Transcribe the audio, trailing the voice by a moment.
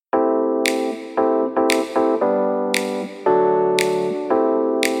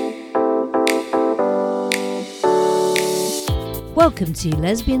Welcome to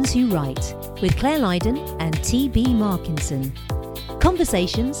Lesbians Who Write with Claire Lydon and T.B. Markinson.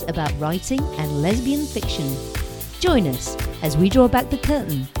 Conversations about writing and lesbian fiction. Join us as we draw back the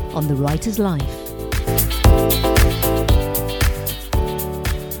curtain on the writer's life.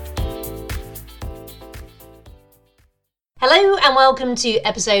 Hello and welcome to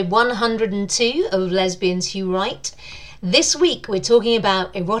episode 102 of Lesbians Who Write. This week we're talking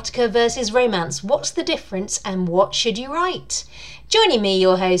about erotica versus romance. What's the difference and what should you write? Joining me,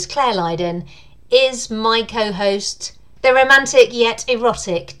 your host Claire Lydon, is my co-host, the romantic yet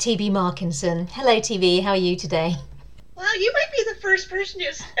erotic T.B. Markinson. Hello TB, how are you today? Well, you might be the first person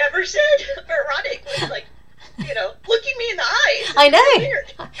who's ever said erotic with, looking me in the eyes. I know.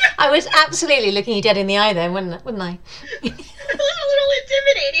 Weird. I was absolutely looking you dead in the eye then, wouldn't I? It was a little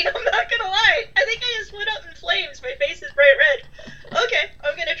intimidating, I'm not going to lie. I think I just went up in flames. My face is bright red. Okay,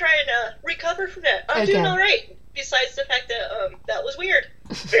 I'm going to try and recover from that. I'm doing all right, besides the fact that that was weird.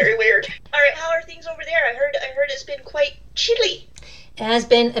 Very weird. All right, how are things over there? I heard it's been quite chilly. It has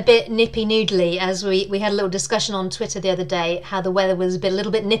been a bit nippy-noodly, as we had a little discussion on Twitter the other day, how the weather was a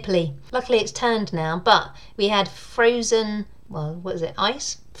little bit nipply. Luckily it's turned now, but we had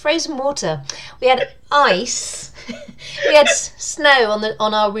ice? Frozen water. We had ice. We had snow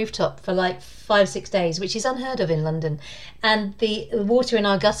on our rooftop for like 5-6 days, which is unheard of in London. And the water in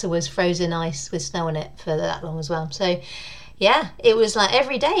our gutter was frozen ice with snow in it for that long as well. So, yeah, it was like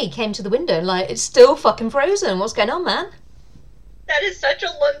every day came to the window and like, it's still fucking frozen. What's going on, man? That is such a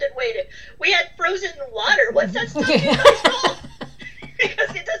London way to... We had frozen water. What's that stuff you guys call?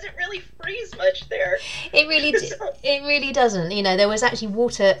 Because it doesn't really freeze much there. It really doesn't. You know, there was actually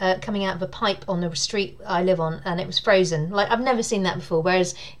water coming out of a pipe on the street I live on, and it was frozen. Like, I've never seen that before,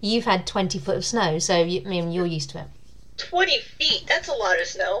 whereas you've had 20 foot of snow, so you're used to it. 20 feet? That's a lot of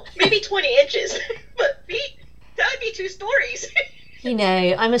snow. Maybe 20 inches. But feet? That would be 2 stories. You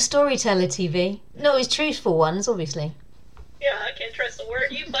know, I'm a storyteller, TV. Not always truthful ones, obviously. Yeah, I can't trust a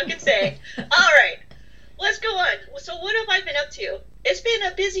word you fucking say. All right, let's go on. So what have I been up to? It's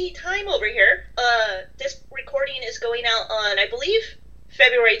been a busy time over here. This recording is going out on, I believe,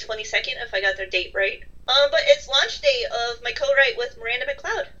 February 22nd, if I got their date right. But it's launch day of my co-write with Miranda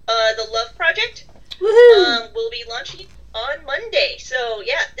McLeod. The Love Project. Woohoo! Will be launching on Monday. So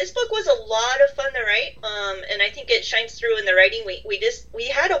yeah, this book was a lot of fun to write, and I think it shines through in the writing. We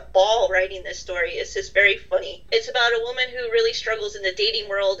had a ball writing this story. It's just very funny. It's about a woman who really struggles in the dating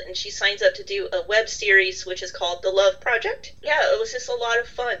world, and she signs up to do a web series which is called The Love Project. Yeah, it was just a lot of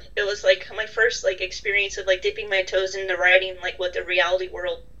fun. It was like my first experience of dipping my toes into writing what the reality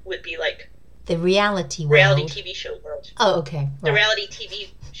world would be like. The reality world. Reality TV show world. Oh, okay. Right. The reality TV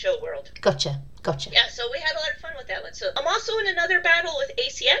show world. Gotcha. Yeah, so we had a lot of fun with that one. So I'm also in another battle with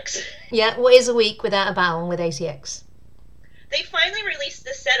ACX. Yeah, what is a week without a battle with ACX? They finally released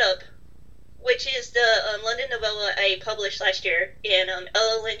the setup, which is the London novella I published last year, and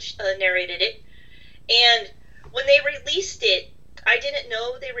Ella Lynch narrated it. And when they released it, I didn't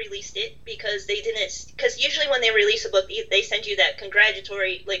know they released it because usually when they release a book, they send you that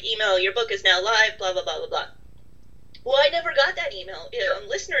congratulatory email, your book is now live, blah, blah, blah, blah, blah. Well, I never got that email.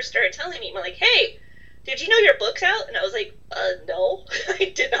 Listeners started telling me, hey, did you know your book's out? And I was like, no,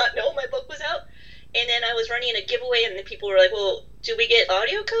 I did not know my book was out. And then I was running a giveaway, and then people were like, well, do we get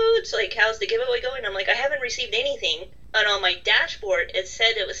audio codes? How's the giveaway going? I'm like, I haven't received anything. And on my dashboard, it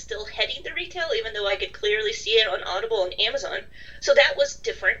said it was still heading to retail, even though I could clearly see it on Audible and Amazon. So that was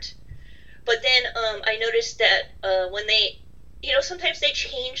different. But then I noticed that when they... sometimes they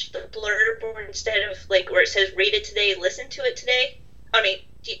change the blurb, or instead of where it says read it today, listen to it today. I mean,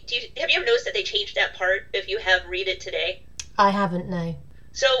 have you ever noticed that they changed that part if you have read it today? I haven't, no.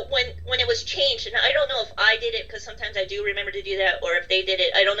 So when it was changed, and I don't know if I did it because sometimes I do remember to do that, or if they did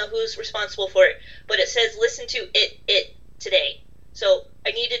it, I don't know who's responsible for it, but it says listen to it today. So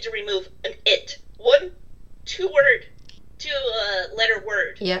I needed to remove an it. 1 2-word, 2-letter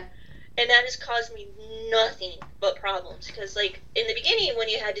word. Yeah. And that has caused me nothing but problems. Because, in the beginning, when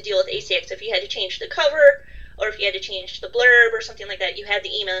you had to deal with ACX, if you had to change the cover, or if you had to change the blurb, or something like that, you had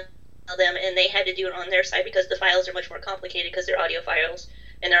to email them, and they had to do it on their side because the files are much more complicated because they're audio files,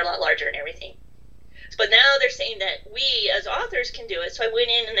 and they're a lot larger and everything. But now they're saying that we, as authors, can do it. So I went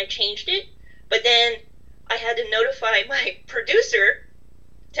in and I changed it, but then I had to notify my producer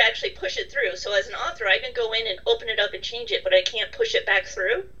to actually push it through. So as an author, I can go in and open it up and change it, but I can't push it back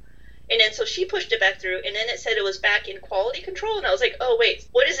through. And then so she pushed it back through, and then it said it was back in quality control, and I was like, oh wait,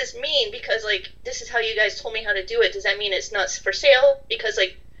 what does this mean? Because this is how you guys told me how to do it. Does that mean it's not for sale? Because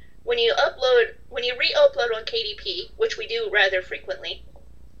when you re-upload on KDP, which we do rather frequently,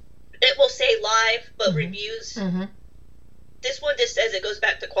 it will say live but reviews. Mm-hmm. this one just says it goes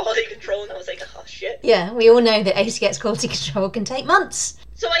back to quality control, and I was like, oh shit. Yeah, we all know that ACX quality control can take months.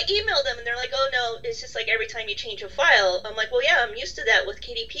 So I emailed them, and they're like, oh no, it's just like every time you change a file. I'm like, well, yeah, I'm used to that with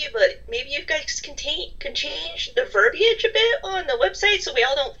KDP, but maybe you guys can change the verbiage a bit on the website so we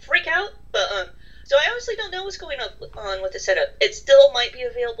all don't freak out. But so I honestly don't know what's going on with the setup. It still might be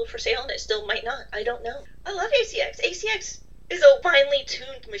available for sale, and it still might not. I don't know. I love ACX. ACX is a finely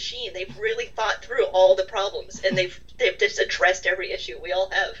tuned machine. They've really thought through all the problems, and they've just addressed every issue we all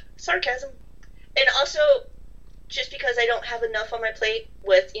have. Sarcasm. And also, just because I don't have enough on my plate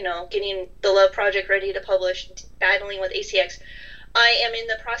with, getting the Love Project ready to publish, battling with ACX, I am in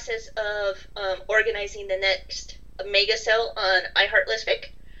the process of organizing the next mega sale on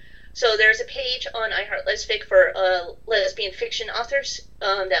iHeartLesfic. So there's a page on iHeartLesfic for lesbian fiction authors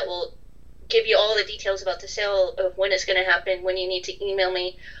that will give you all the details about the sale, of when it's going to happen, when you need to email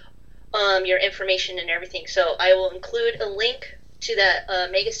me your information and everything. So I will include a link to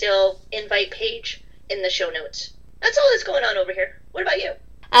that mega sale invite page in the show notes. That's all that's going on over here. What about you?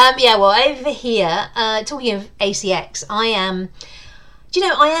 Yeah, well, over here, talking of ACX, I am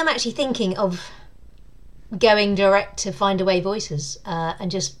actually thinking of going direct to Findaway Voices and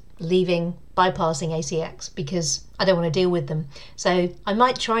just bypassing ACX, because I don't want to deal with them. So I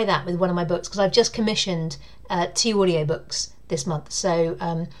might try that with one of my books, because I've just commissioned 2 audiobooks this month. So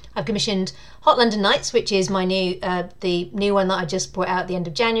I've commissioned Hot London Nights, which is my the new one that I just brought out at the end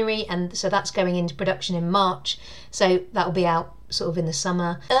of January, and so that's going into production in March. So that will be out sort of in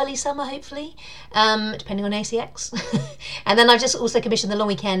the early summer, hopefully, depending on ACX. And then I've just also commissioned The Long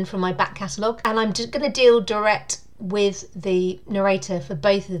Weekend from my back catalogue, and I'm just going to deal direct with the narrator for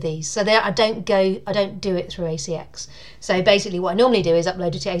both of these. So I don't do it through ACX. So basically what I normally do is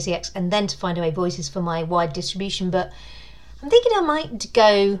upload it to ACX and then to Findaway Voices for my wide distribution, but I'm thinking I might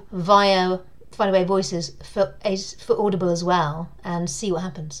go via Findaway Voices for Audible as well and see what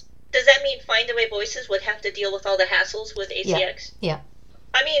happens. Does that mean Findaway Voices would have to deal with all the hassles with ACX? Yeah.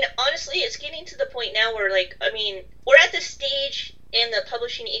 I mean, honestly, it's getting to the point now where, we're at the stage in the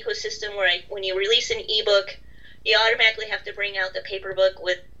publishing ecosystem where when you release an ebook, you automatically have to bring out the paperback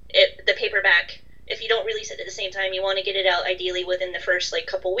with the paperback. If you don't release it at the same time, you want to get it out ideally within the first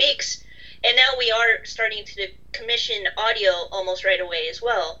couple weeks. And now we are starting to commission audio almost right away as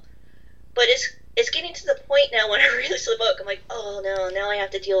well. But it's getting to the point now when I release the book, I'm like, oh no, now I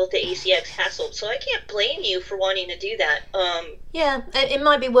have to deal with the ACX hassle. So I can't blame you for wanting to do that. Yeah, it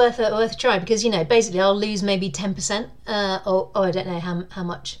might be worth a try, because basically I'll lose maybe 10%, or I don't know how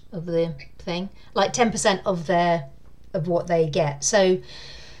much of the thing, like 10% of what they get. So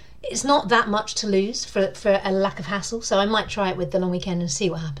it's not that much to lose for a lack of hassle. So I might try it with The Long Weekend and see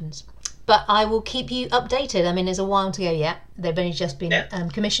what happens. But I will keep you updated. I mean, there's a while to go yet. They've only just been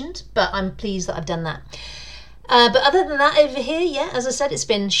commissioned, but I'm pleased that I've done that. But other than that, over here, as I said, it's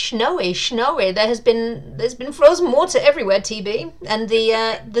been snowy. There's been frozen water everywhere, TB, and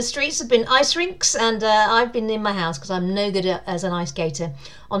the streets have been ice rinks, and I've been in my house because I'm no good as an ice skater,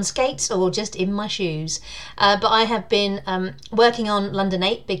 on skates or just in my shoes. But I have been working on London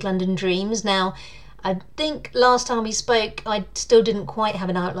 8, Big London Dreams. Now, I think last time we spoke, I still didn't quite have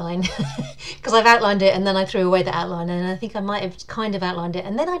an outline, because I've outlined it and then I threw away the outline, and I think I might have kind of outlined it,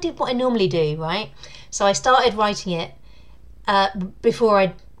 and then I did what I normally do, right? So I started writing it before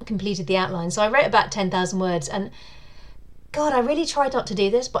I completed the outline. So I wrote about 10,000 words, and God, I really tried not to do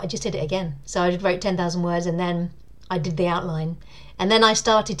this, but I just did it again. So I wrote 10,000 words, and then I did the outline, and then I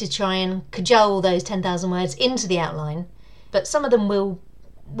started to try and cajole those 10,000 words into the outline, but some of them will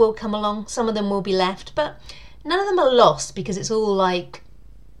come along, some of them will be left, but none of them are lost, because it's all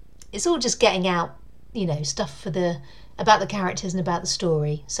just getting out, stuff about the characters and about the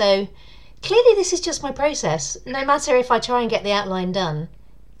story. So clearly this is just my process. No matter if I try and get the outline done,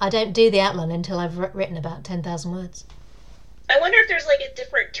 I don't do the outline until I've written about 10,000 words. I wonder if there's a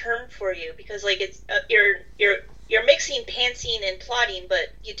different term for you, because it's you're mixing pantsing and plotting, but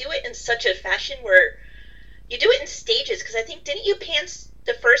you do it in such a fashion where you do it in stages, because I think, didn't you pants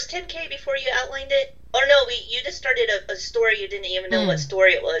the first 10K before you outlined it? Or no, you just started a story, you didn't even know what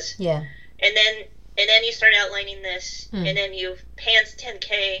story it was. Yeah. And then you started outlining this, and then you pants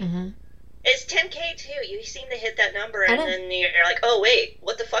 10K. Mm-hmm. It's 10K too. You seem to hit that number, and then you're like, oh wait,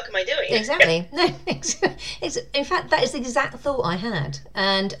 what the fuck am I doing? Exactly. No, in fact, that is the exact thought I had.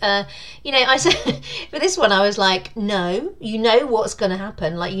 And, I said, for this one, I was like, no, you know what's going to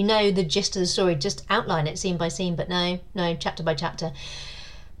happen. The gist of the story, just outline it scene by scene, but no, chapter by chapter.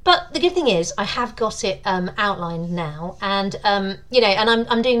 But the good thing is, I have got it outlined now, and and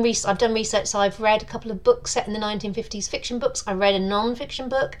I'm doing research. I've done research, so I've read a couple of books set in the 1950s, fiction books. I read a non-fiction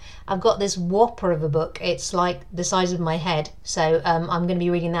book. I've got this whopper of a book. It's like the size of my head, so I'm going to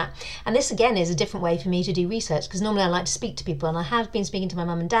be reading that. And this again is a different way for me to do research, because normally I like to speak to people, and I have been speaking to my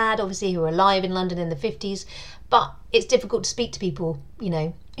mum and dad, obviously, who were alive in London in the 50s. But it's difficult to speak to people,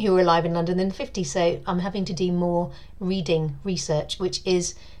 who were alive in London in the 50s. So I'm having to do more reading research, which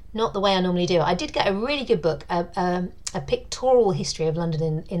is not the way I normally do it. I did get a really good book, a pictorial history of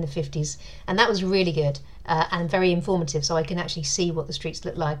London in the 50s, and that was really good and very informative, so I can actually see what the streets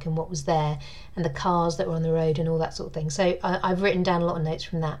looked like and what was there and the cars that were on the road and all that sort of thing. So I've written down a lot of notes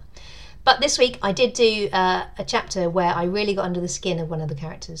from that. But this week I did do a chapter where I really got under the skin of one of the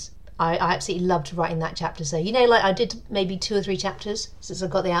characters. I absolutely loved writing that chapter. So, I did maybe 2 or 3 chapters since I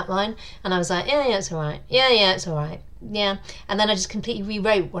got the outline, and I was like, yeah, it's all right. Yeah, it's all right. Yeah. And then I just completely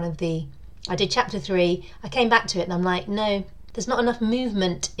rewrote I did chapter 3. I came back to it and I'm like, no, there's not enough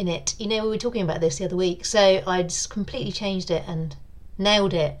movement in it. We were talking about this the other week. So I just completely changed it and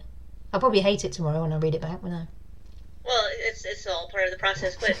nailed it. I'll probably hate it tomorrow when I read it back, won't I? Well, it's all part of the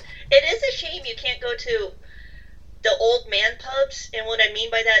process, but it is a shame you can't go to the old man pubs, and what I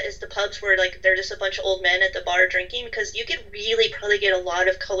mean by that is the pubs where they're just a bunch of old men at the bar drinking, because you could really probably get a lot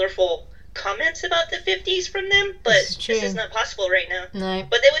of colorful comments about the 50s from them, but this is not possible right now. No.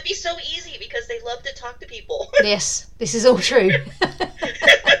 But it would be so easy because they love to talk to people. Yes, this is all true.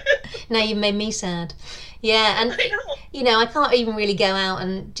 Now you've made me sad. Yeah, and I can't even really go out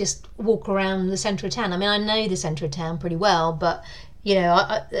and just walk around the centre of town. I mean, I know the centre of town pretty well, but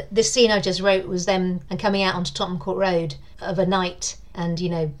this scene I just wrote was them and coming out onto Tottenham Court Road of a night, and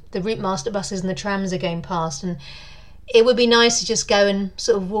the Route Master buses and the trams are going past, and it would be nice to just go and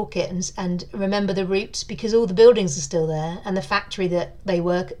sort of walk it and remember the route, because all the buildings are still there, and the factory that they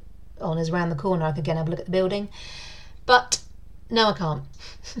work on is around the corner. I could go and have a look at the building, but no, I can't.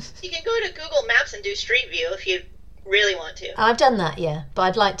 You can go to Google Maps and do Street View if you really want to. I've done that, yeah, but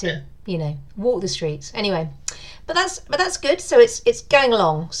I'd like to, walk the streets anyway. But that's good. So it's going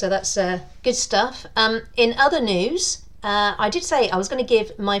along. So that's good stuff. In other news, I did say I was going to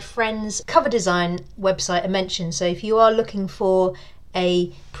give my friend's cover design website a mention. So if you are looking for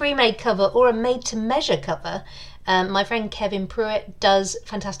a pre-made cover or a made-to-measure cover, my friend Kevin Pruitt does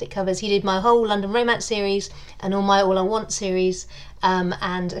fantastic covers. He did my whole London Romance series and all my All I Want series,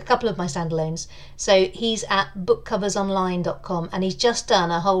 and a couple of my standalones. So he's at bookcoversonline.com, and he's just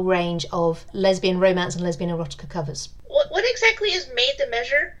done a whole range of lesbian romance and lesbian erotica covers. What exactly is made to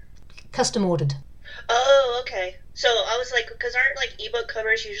measure? Custom ordered. Oh, okay. So I was like, because aren't ebook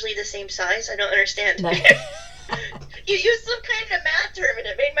covers usually the same size? I don't understand. No. You used some kind of math term and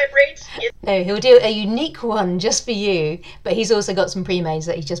it made my brain skip. No, he'll do a unique one just for you, but he's also got some pre-mades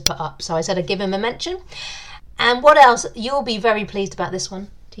that he just put up. So I said I'd give him a mention. And what else? You'll be very pleased about this one,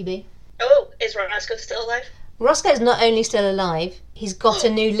 TB. Oh, is Roscoe still alive? Roscoe's not only still alive, he's got a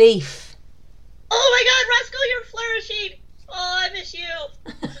new leaf. Oh my God, Roscoe, you're flourishing. Oh, I miss you.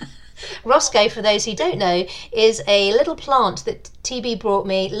 Roscoe, for those who don't know, is a little plant that TB brought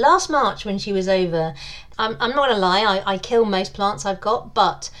me last March when she was over. I'm not going to lie, I kill most plants I've got,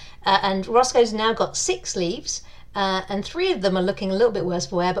 but and Roscoe's now got 6 leaves, and 3 of them are looking a little bit worse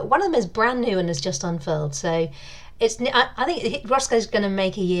for wear, but one of them is brand new and has just unfurled. So I think Roscoe's going to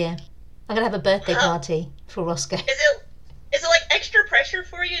make a year. I'm going to have a birthday party for Roscoe. Is it extra pressure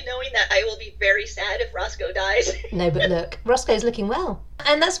for you knowing that I will be very sad if Roscoe dies? No, but look, Roscoe's looking well.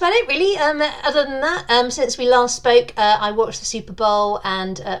 And that's about it, really. Other than that, since we last spoke, I watched the Super Bowl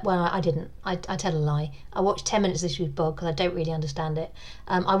and, well, I didn't. I tell a lie. I watched 10 minutes of the Super Bowl because I don't really understand it.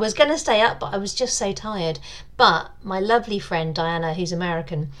 I was going to stay up, but I was just so tired. But my lovely friend, Diana, who's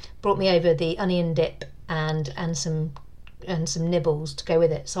American, brought me over the onion dip and some nibbles to go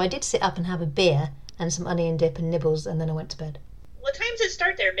with it. So I did sit up and have a beer and some onion dip and nibbles, and then I went to bed. What time does it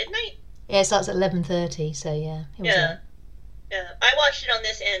start there? Midnight? Yeah, it starts at 11:30, so yeah. Yeah. I watched it on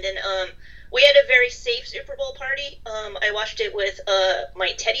this end, and we had a very safe Super Bowl party. I watched it with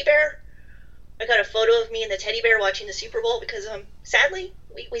my teddy bear. I got a photo of me and the teddy bear watching the Super Bowl because, sadly,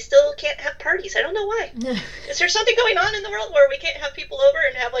 we still can't have parties. I don't know why. Is there something going on in the world where we can't have people over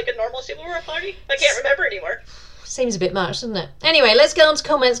and have a normal Super Bowl party? I can't remember anymore. Seems a bit much, doesn't it? Anyway, let's get on to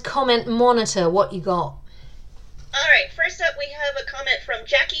comments. Comment monitor, what you got? All right, first up we have a comment from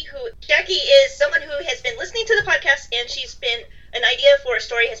Jackie. Jackie is someone who has been listening to the podcast, and an idea for a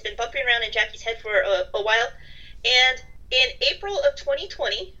story has been bumping around in Jackie's head for a while. And in April of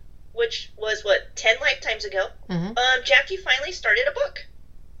 2020, which was 10 lifetimes ago, Jackie finally started a book.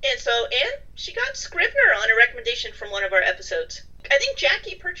 And she got Scrivener on a recommendation from one of our episodes. I think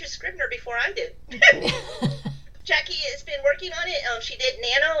Jackie purchased Scribner before I did. Jackie has been working on it. She did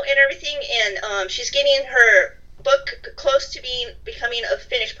Nano and everything, and she's getting her book close to becoming a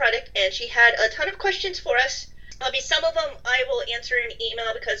finished product, and she had a ton of questions for us. Some of them I will answer in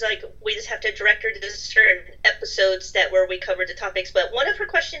email because we just have to direct her to certain episodes where we covered the topics. But one of her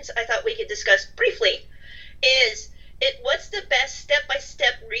questions I thought we could discuss briefly is what's the best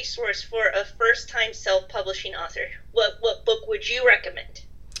step-by-step resource for a first-time self-publishing author? What book would you recommend?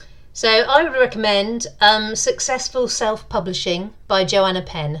 So I would recommend Successful Self-Publishing by Joanna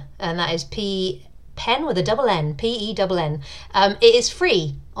Penn, and that is Penn with a double N, Penn. It is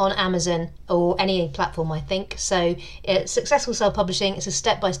free on Amazon or any platform, I think. So Successful Self-Publishing is a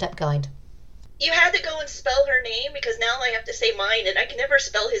step-by-step guide. You had to go and spell her name because now I have to say mine and I can never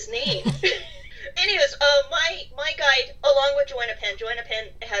spell his name. Anyways, my guide, along with Joanna Penn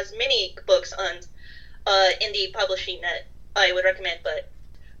has many books on indie publishing that I would recommend, but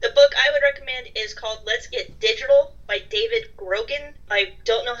the book I would recommend is called Let's Get Digital by David Grogan. I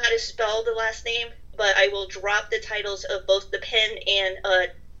don't know how to spell the last name, but I will drop the titles of both the Penn and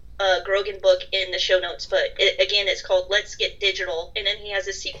Grogan book in the show notes. But again, it's called Let's Get Digital, and then he has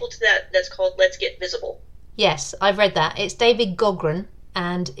a sequel to that's called Let's Get Visible. Yes, I've read that. It's David Gaughran,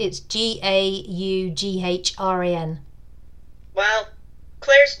 and it's Gaughran. Wow.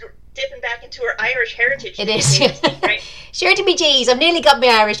 Claire's dipping back into her Irish heritage. It is. Right? Sure to be geez, I've nearly got my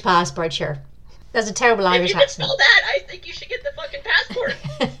Irish passport, sure. That's a terrible Irish accent. If you can spell that, I think you should get the fucking passport.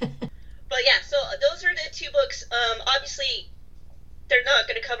 But yeah, so those are the two books. Obviously, they're not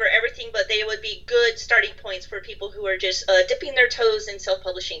going to cover everything, but they would be good starting points for people who are just dipping their toes in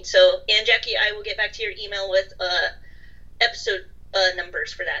self-publishing. So, and Jackie, I will get back to your email with episode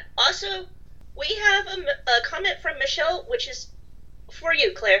numbers for that. Also, we have a comment from Michelle, which is for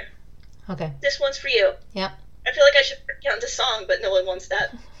you, Claire. Okay. This one's for you. Yeah. I feel like I should count the song, but no one wants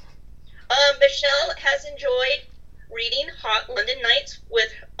that. Michelle has enjoyed reading Hot London Nights with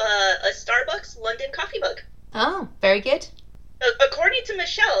a Starbucks London coffee mug. Oh, very good. According to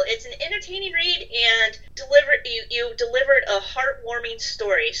Michelle, it's an entertaining read and you delivered a heartwarming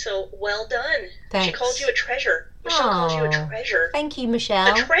story. So well done. Thanks. She called you a treasure. Michelle calls you a treasure. Thank you,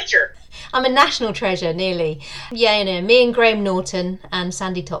 Michelle. A treasure. I'm a national treasure, nearly. Yeah, you know, me and Graham Norton and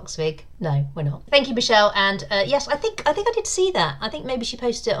Sandy Toksvig. No, we're not. Thank you, Michelle. And yes, I think I did see that. I think maybe she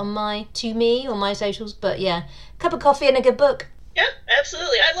posted it on my socials. But yeah, cup of coffee and a good book. Yeah,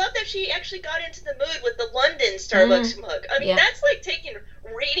 absolutely. I love that she actually got into the mood with the London Starbucks mug. I mean, that's like taking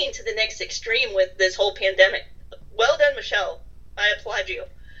reading to the next extreme with this whole pandemic. Well done, Michelle. I applaud you.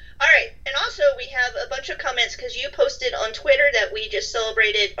 All right, and also we have a bunch of comments because you posted on Twitter that we just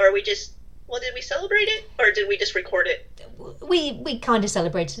celebrated, or did we celebrate it, or did we just record it? We kind of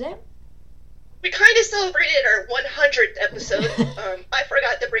celebrated it. We kind of celebrated our 100th episode. I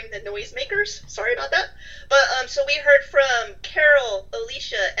forgot to bring the noisemakers. Sorry about that. But so we heard from Carol,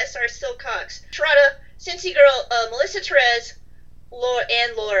 Alicia, S.R. Silcox, Trada, Cincy Girl, Melissa Therese,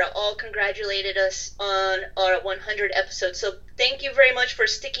 and Laura all congratulated us on our 100 episodes. So thank you very much for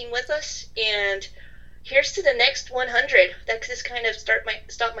sticking with us. And here's to the next 100. That just kind of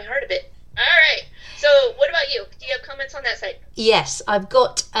stopped my heart a bit. All right. So what about you? Do you have comments on that side? Yes, I've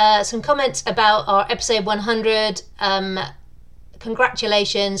got some comments about our episode 100.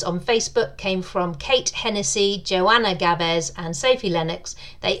 Congratulations on Facebook came from Kate Hennessy, Joanna Gabez and Sophie Lennox.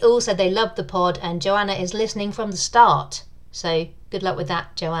 They all said they loved the pod and Joanna is listening from the start. So good luck with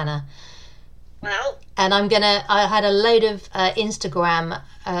that, Joanna. Wow. And I had a load of Instagram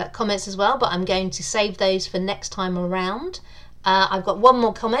comments as well, but I'm going to save those for next time around. I've got one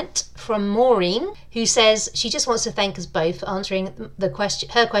more comment from Maureen, who says she just wants to thank us both for answering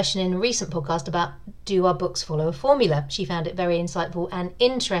her question in a recent podcast about do our books follow a formula. She found it very insightful and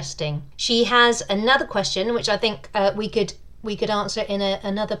interesting. She has another question, which I think we could answer in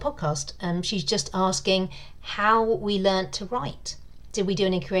another podcast. She's just asking how we learnt to write. Did we do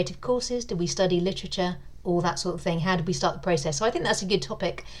any creative courses? Did we study literature? All that sort of thing. How did we start the process? So I think that's a good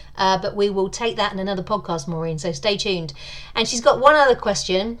topic, but we will take that in another podcast, Maureen, so stay tuned. And she's got one other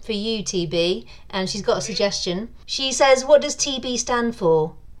question for you, TB, and she's got a suggestion. She says, what does TB stand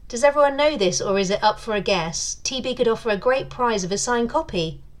for? Does everyone know this, or is it up for a guess? TB could offer a great prize of a signed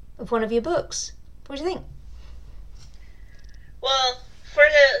copy of one of your books. What do you think? Well, for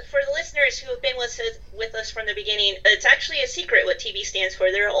the listeners who have been with us from the beginning, it's actually a secret what TB stands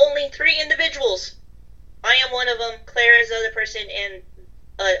for. There are only 3 individuals. I am one of them, Claire is the other person, and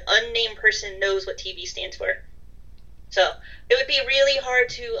an unnamed person knows what TB stands for. So, it would be really hard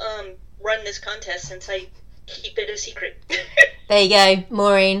to run this contest since I keep it a secret. There you go,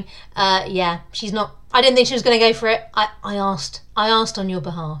 Maureen. Yeah, she's not... I didn't think she was going to go for it. I I asked on your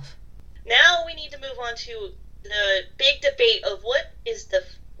behalf. Now we need to move on to the big debate of what's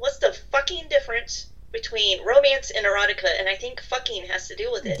the fucking difference between romance and erotica, and I think fucking has to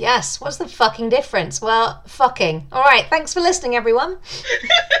do with it. Yes, what's the fucking difference? Well, fucking. All right, thanks for listening, everyone.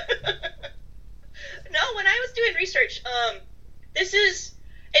 No, when I was doing research, this is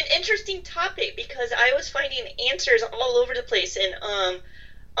an interesting topic because I was finding answers all over the place, and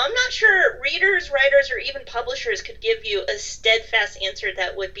I'm not sure readers, writers, or even publishers could give you a steadfast answer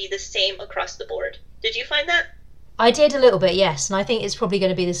that would be the same across the board. Did you find that? I did a little bit, yes, and I think it's probably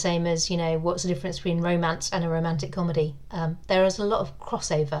going to be the same as, what's the difference between romance and a romantic comedy? There is a lot of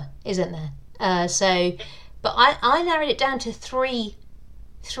crossover, isn't there? But I narrowed it down to three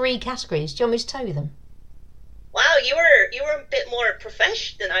categories. Do you want me to tell you them? Wow, you were a bit more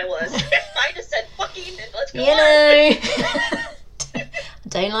profesh than I was. I just said fucking and let's go on. I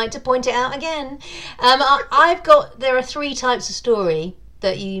don't like to point it out again. There are 3 types of story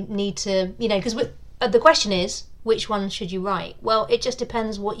that you need to, because the question is, which one should you write? Well, it just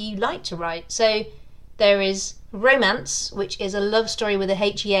depends what you like to write. So there is romance, which is a love story with a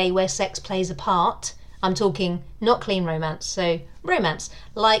HEA where sex plays a part. I'm talking not clean romance, so romance,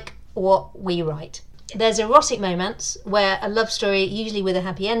 like what we write. There's erotic romance, where a love story, usually with a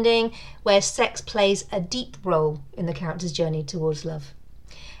happy ending, where sex plays a deep role in the character's journey towards love.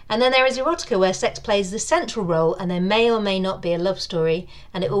 And then there is erotica, where sex plays the central role, and there may or may not be a love story,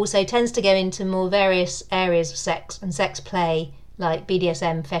 and it also tends to go into more various areas of sex and sex play, like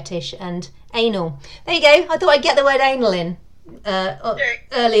BDSM, fetish, and anal. There you go. I thought I'd get the word anal in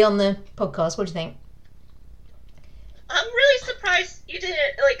early on the podcast. What do you think? I'm really surprised you didn't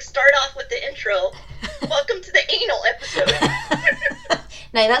start off with the intro. Welcome to the anal episode.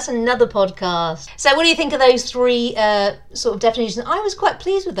 No, that's another podcast. So what do you think of those 3 sort of definitions? I was quite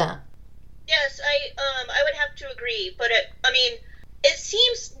pleased with that. Yes, I would have to agree, but it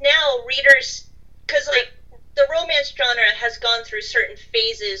seems now readers, because the romance genre has gone through certain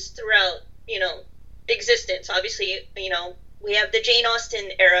phases throughout existence. Obviously, we have the Jane Austen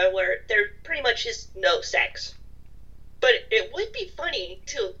era where there pretty much is no sex. But it would be funny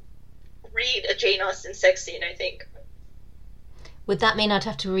to read a Jane Austen sex scene, I think. Would that mean I'd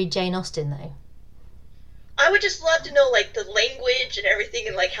have to read Jane Austen, though? I would just love to know, the language and everything,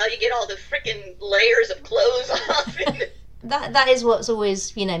 and, how you get all the freaking layers of clothes off. That is what's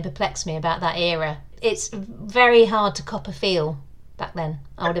always, perplexed me about that era. It's very hard to cop a feel back then,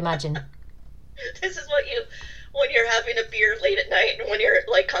 I would imagine. This is what when you're having a beer late at night and when you're,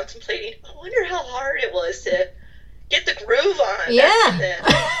 contemplating, I wonder how hard it was to get the groove on. Yeah.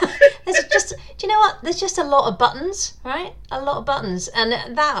 Do you know what? There's just a lot of buttons, right? A lot of buttons. And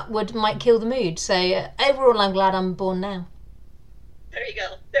that might kill the mood. So overall, I'm glad I'm born now. There you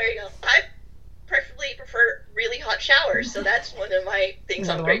go. I preferably prefer really hot showers. So that's one of my things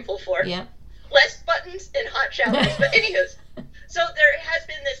I'm grateful for. Yeah. Less buttons and hot showers. But anyways, so there has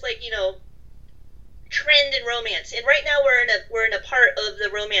been this, trend in romance. And right now we're in a part of the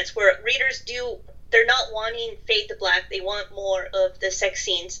romance where readers they're not wanting fade to black. They want more of the sex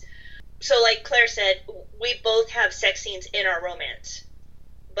scenes. So like Claire said, we both have sex scenes in our romance.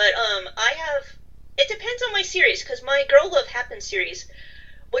 But it depends on my series, because my Girl Love Happens series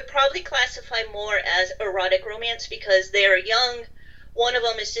would probably classify more as erotic romance because they are young. One of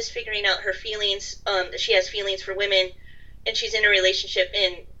them is just figuring out her feelings. She has feelings for women, and she's in a relationship,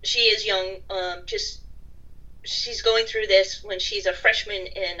 and she is young. She's going through this when she's a freshman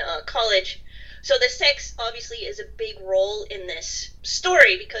in college. So the sex obviously is a big role in this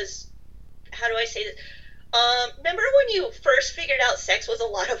story because, how do I say this? Remember when you first figured out sex was a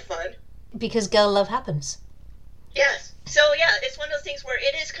lot of fun? Because girl love happens. Yes. So yeah, it's one of those things where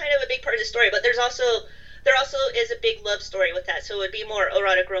it is kind of a big part of the story, but there also is a big love story with that. So it would be more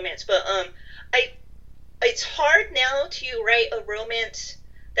erotic romance. But it's hard now to write a romance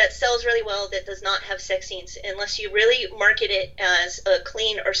that sells really well that does not have sex scenes unless you really market it as a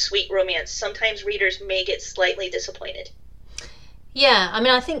clean or sweet romance. Sometimes readers may get slightly disappointed. Yeah,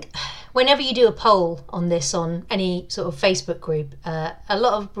 I think whenever you do a poll on this on any sort of Facebook group, a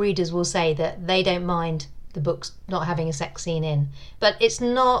lot of readers will say that they don't mind the books not having a sex scene in. But it's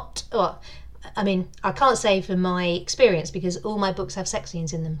not... Well, I can't say from my experience because all my books have sex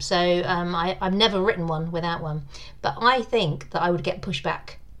scenes in them. So I've never written one without one. But I think that I would get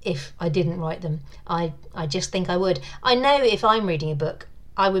pushback if I didn't write them. I just think I would. I know if I'm reading a book,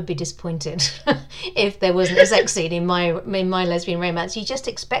 I would be disappointed if there wasn't a sex scene in my lesbian romance. You just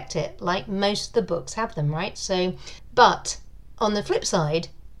expect it, like most of the books have them, right? So, but on the flip side,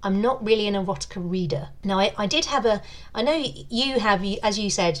 I'm not really an erotica reader. Now, I did have I know you have, as you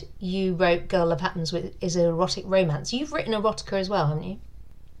said, you wrote Girl Love Happens, which is an erotic romance. You've written erotica as well, haven't you?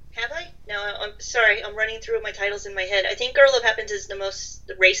 Have I? No, I'm sorry. I'm running through my titles in my head. I think Girl Love Happens is the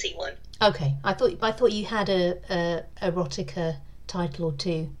most racy one. Okay, I thought you had a erotica title or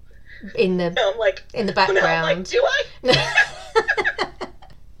two in the No, I'm like, in the background. No, I'm like, do I?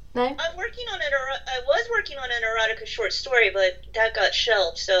 No. I was working on an erotica short story, but that got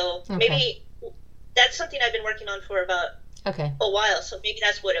shelved. So Okay. maybe that's something I've been working on for about Okay. a while. So maybe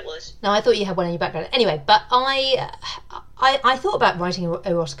that's what it was. No, I thought you had one in your background. Anyway, but I thought about writing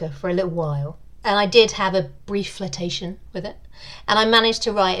erotica for a little while, and I did have a brief flirtation with it, and I managed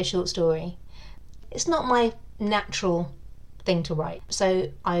to write a short story. It's not my natural thing to write,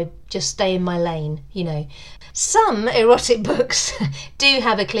 so I just stay in my lane, you know. Some erotic books do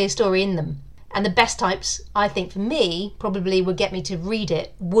have a clear story in them, and the best types, I think, for me, probably would get me to read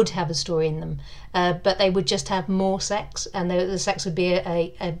it, would have a story in them, but they would just have more sex, and the sex would be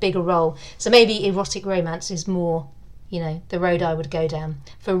a bigger role. So maybe erotic romance is more, you know, the road I would go down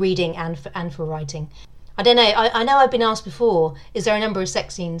for reading and for writing. I don't know. I know I've been asked before, is there a number of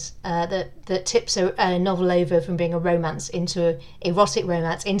sex scenes that tips a novel over from being a romance into erotic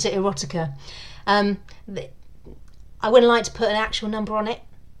romance, into erotica? I wouldn't like to put an actual number on it,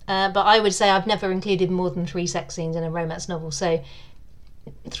 but I would say I've never included more than 3 sex scenes in a romance novel, so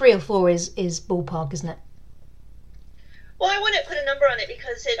 3 or 4 is ballpark, isn't it? Well, I wouldn't put a number on it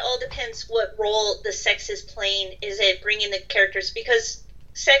because it all depends what role the sex is playing. Is it bringing the characters? Because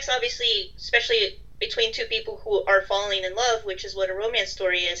sex, obviously, especially between two people who are falling in love, which is what a romance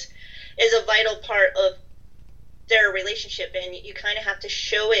story is a vital part of their relationship, and you kind of have to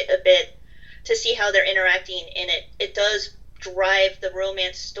show it a bit to see how they're interacting, and it does drive the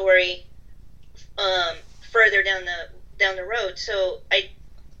romance story further down the road. So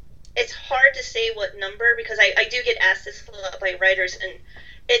it's hard to say what number, because I do get asked this a lot by writers, and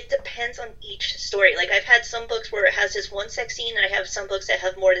it depends on each story. Like, I've had some books where it has just one sex scene, and I have some books that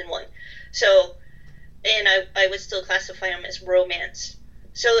have more than one. So, and I would still classify them as romance.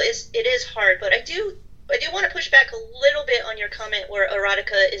 So it is hard, but I do want to push back a little bit on your comment where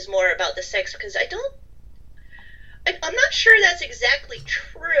erotica is more about the sex, because I'm not sure that's exactly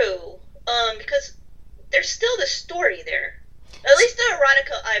true, because there's still the story there. At least the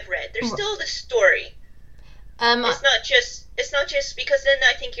erotica I've read, there's still the story. It's not just because then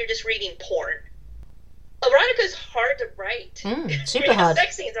I think you're just reading porn. Erotica is hard to write. Super hard.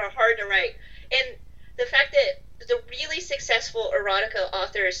 Sex scenes are hard to write, and the fact that the really successful erotica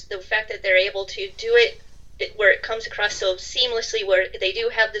authors, the fact that they're able to do it where it comes across so seamlessly, where they do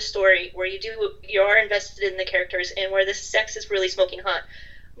have the story, where you are invested in the characters, and where the sex is really smoking hot.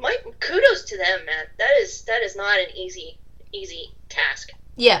 Kudos to them, man. That is not an easy task.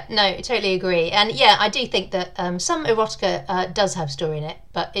 Yeah, no, totally agree. And yeah, I do think that some erotica does have story in it,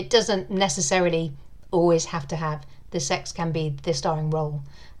 but it doesn't necessarily always have to have. The sex can be the starring role,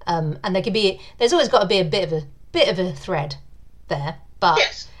 and there's always got to be a bit of a thread there, but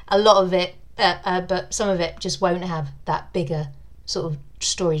yes. A lot of it, but some of it just won't have that bigger sort of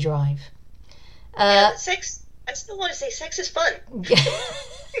story drive. Sex. I still want to say sex is fun.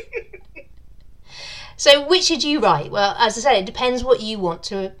 So which should you write? Well, as I said, it depends what you want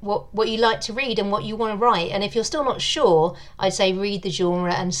to, what you like to read and what you want to write. And if you're still not sure, I'd say read the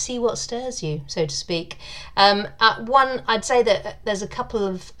genre and see what stirs you, so to speak. I'd say that there's a couple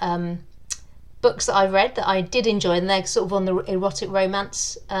of books that I've read that I did enjoy, and they're sort of on the erotic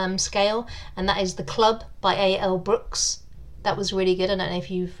romance scale, and that is The Club by A.L. Brooks. That was really good. I don't know if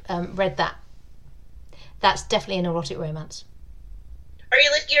you've read that. That's definitely an erotic romance.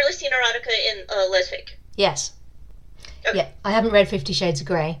 You're listing erotica in Lesfic? Yes. Okay. Yeah, I haven't read 50 Shades of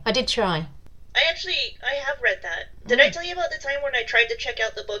Grey. I did try. I have read that. Did I tell you about the time when I tried to check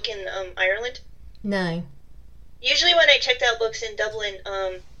out the book in Ireland? No. Usually when I checked out books in Dublin,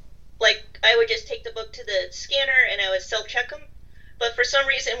 I would just take the book to the scanner and I would self-check them. But for some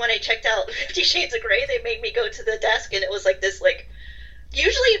reason, when I checked out 50 Shades of Grey, they made me go to the desk, and it was like this,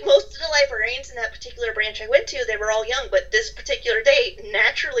 usually most of the librarians in that particular branch I went to, they were all young, but this particular day,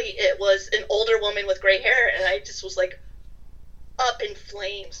 naturally, it was an older woman with gray hair, and I just was up in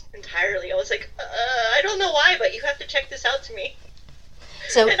flames entirely. I was like, I don't know why, but you have to check this out to me.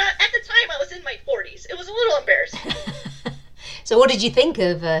 So, and at the time, I was in my 40s. It was a little embarrassing. So what did you think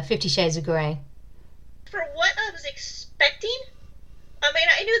of 50 Shades of Grey? For what I was expecting, I mean,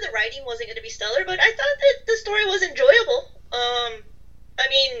 I knew the writing wasn't going to be stellar, but I thought that the story was enjoyable. I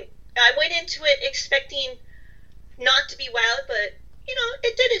mean, I went into it expecting not to be wowed, but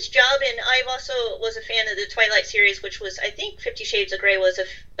it did its job, and I also was a fan of the Twilight series, which was, I think, 50 Shades of Grey was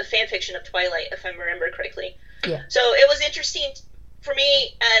a fan fiction of Twilight, if I remember correctly. Yeah. So it was interesting for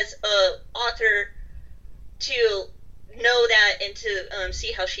me as a author to know that and to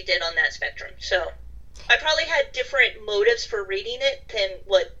see how she did on that spectrum. So I probably had different motives for reading it than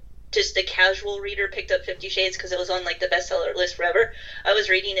what just a casual reader picked up 50 Shades because it was on like the bestseller list forever. I was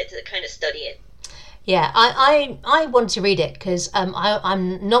reading it to kind of study it. Yeah, I wanted to read it because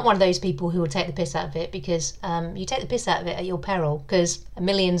I'm not one of those people who will take the piss out of it, because you take the piss out of it at your peril, because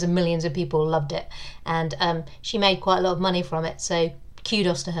millions and millions of people loved it, and she made quite a lot of money from it, so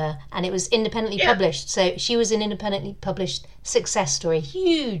kudos to her. And it was independently published, so she was an independently published success story,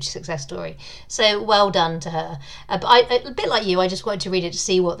 huge success story, so well done to her. But a bit like you, I just wanted to read it to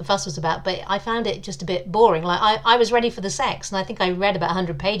see what the fuss was about, but I found it just a bit boring. Like I was ready for the sex, and I think I read about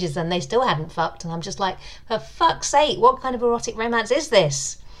 100 pages and they still hadn't fucked, and I'm just like, for fuck's sake, what kind of erotic romance is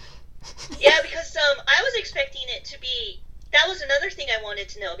this? Yeah, because I was expecting it to be, that was another thing I wanted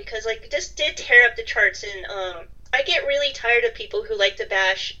to know, because like this did tear up the charts, and I get really tired of people who like to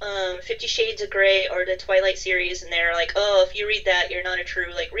bash 50 Shades of Grey or the Twilight series, and they're like, oh, if you read that, you're not a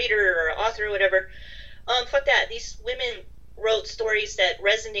true like reader or author or whatever. Fuck that. These women wrote stories that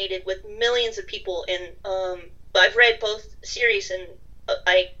resonated with millions of people, and I've read both series, and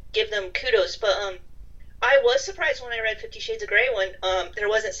I give them kudos. But I was surprised when I read 50 Shades of Grey when there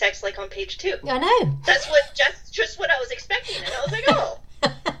wasn't sex like on page 2. I know. That's just what I was expecting, and I was like, oh.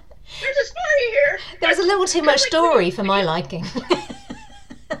 There's a story here. There was a little too much story for my liking.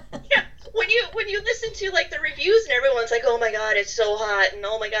 Yeah, when you listen to like the reviews and everyone's like, oh my god, it's so hot, and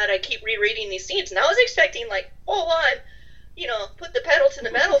oh my god, I keep rereading these scenes, and I was expecting like, hold on, put the pedal to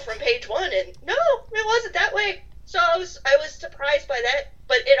the metal from page 1, and no, it wasn't that way. So I was surprised by that,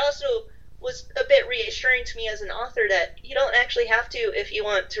 but it also was a bit reassuring to me as an author that you don't actually have to, if you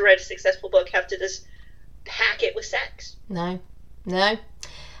want to write a successful book, have to just pack it with sex. No.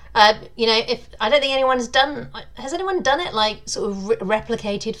 If I don't think has anyone done it, like sort of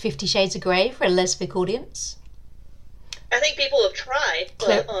replicated 50 Shades of Grey for a lesbic audience? I think people have tried,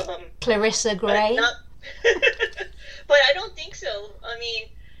 but Clarissa Gray. But I don't think so. I mean,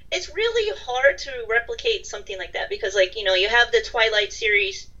 it's really hard to replicate something like that because, like, you have the Twilight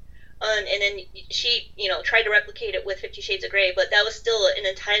series, and then she, tried to replicate it with 50 Shades of Grey, but that was still an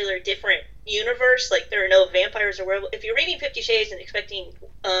entirely different universe. Like, there are no vampires or werewolves. If you're reading 50 Shades and expecting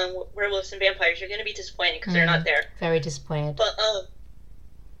werewolves and vampires, you're going to be disappointed because they're not there. Very disappointed. But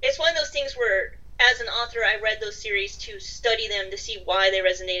it's one of those things where, as an author, I read those series to study them to see why they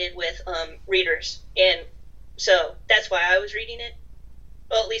resonated with readers. And so that's why I was reading it.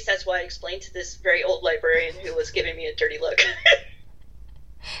 Well, at least that's why I explained to this very old librarian who was giving me a dirty look.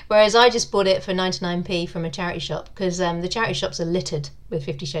 Whereas I just bought it for 99p from a charity shop, because the charity shops are littered with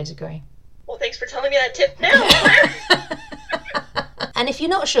 50 Shades of Grey. Well, thanks for telling me that tip now. And if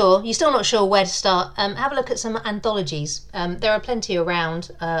you're still not sure where to start, have a look at some anthologies. There are plenty around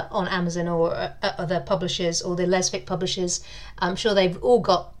on Amazon or other publishers or the lesfic publishers. I'm sure they've all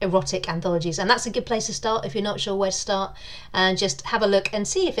got erotic anthologies, and that's a good place to start if you're not sure where to start. And just have a look and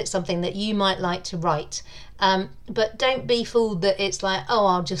see if it's something that you might like to write. But don't be fooled that it's like, oh,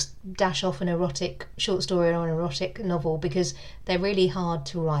 I'll just dash off an erotic short story or an erotic novel, because they're really hard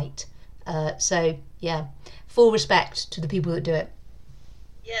to write. So, yeah, full respect to the people that do it.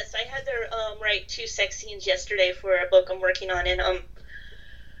 Yes, I had to write 2 sex scenes yesterday for a book I'm working on, and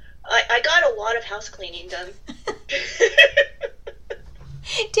I got a lot of house cleaning done.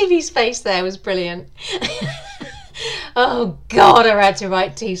 Timmy's face there was brilliant. Oh, God, I had to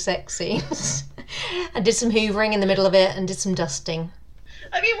write 2 sex scenes. I did some hoovering in the middle of it and did some dusting.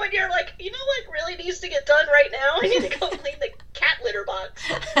 I mean, when you're like, you know what really needs to get done right now? I need to go clean the cat litter box.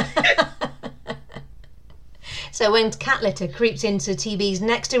 So when cat litter creeps into TV's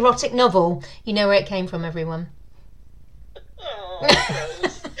next erotic novel, you know where it came from, everyone. Oh,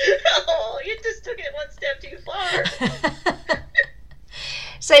 gross. Oh, you just took it one step too far.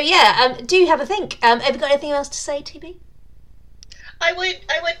 So yeah, do have a think. Have you got anything else to say, TB? I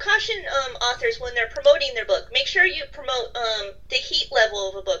would caution authors when they're promoting their book. Make sure you promote the heat level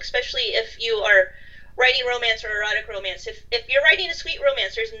of a book, especially if you are writing romance or erotic romance. If you're writing a sweet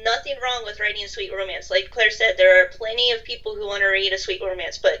romance, there's nothing wrong with writing a sweet romance. Like Claire said, there are plenty of people who want to read a sweet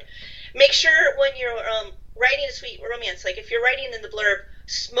romance, but make sure when you're writing a sweet romance, like if you're writing in the blurb,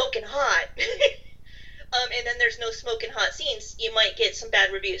 smoking hot, and then there's no smoking hot scenes, you might get some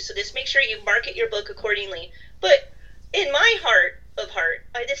bad reviews. So just make sure you market your book accordingly. But in my heart of heart,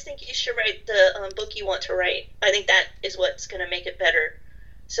 I just think you should write the book you want to write. I think that is what's going to make it better.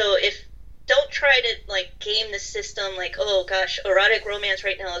 So if don't try to like game the system like, oh gosh, erotic romance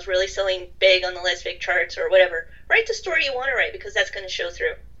right now is really selling big on the Lesfic charts or whatever. Write the story you want to write, because that's going to show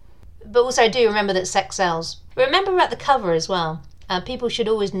through. But also do remember that sex sells. Remember about the cover as well. People should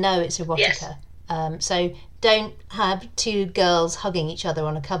always know it's erotica. Yes. So don't have two girls hugging each other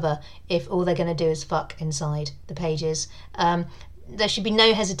on a cover if all they're going to do is fuck inside the pages. There should be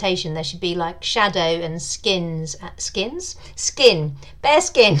no hesitation. There should be like shadow and skin, bare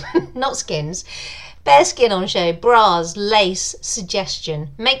skin, not skins, bare skin on show, bras, lace,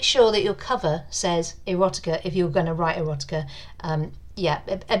 suggestion. Make sure that your cover says erotica if you're going to write erotica. Yeah,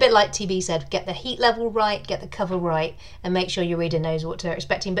 a bit like TB said, get the heat level right, get the cover right, and make sure your reader knows what they're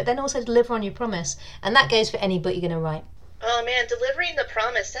expecting, but then also deliver on your promise. And that goes for any book you're going to write. Oh man, delivering the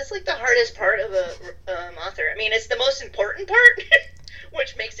promise, that's like the hardest part of a author. I mean, it's the most important part,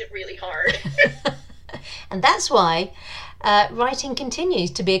 which makes it really hard. And that's why writing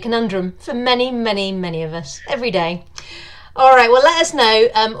continues to be a conundrum for many, many, many of us every day. All right, well, let us know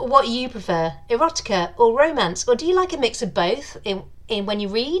what you prefer, erotica or romance, or do you like a mix of both in when you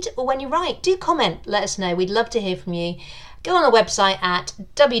read or when you write? Do comment, let us know. We'd love to hear from you. Go on our website at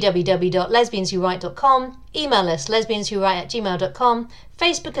www.lesbianswhowrite.com, email us lesbianswhowrite@gmail.com,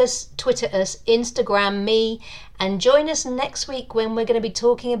 Facebook us, Twitter us, Instagram me, and join us next week when we're going to be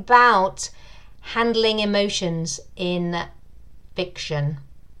talking about handling emotions in fiction.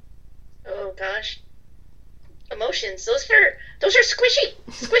 Oh gosh. Emotions. Those are squishy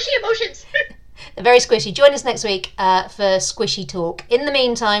emotions. They're very squishy. Join us next week for squishy talk. In the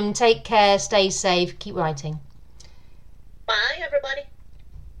meantime, take care, stay safe, keep writing. Bye, everybody.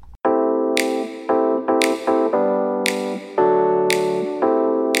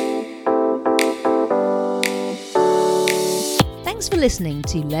 Thanks for listening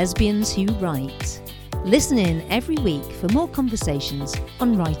to Lesbians Who Write. Listen in every week for more conversations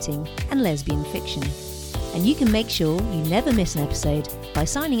on writing and lesbian fiction. And you can make sure you never miss an episode by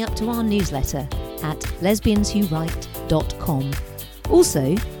signing up to our newsletter at lesbianswhowrite.com.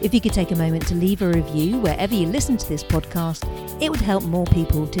 Also, if you could take a moment to leave a review wherever you listen to this podcast, it would help more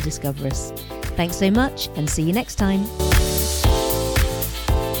people to discover us. Thanks so much, and see you next time.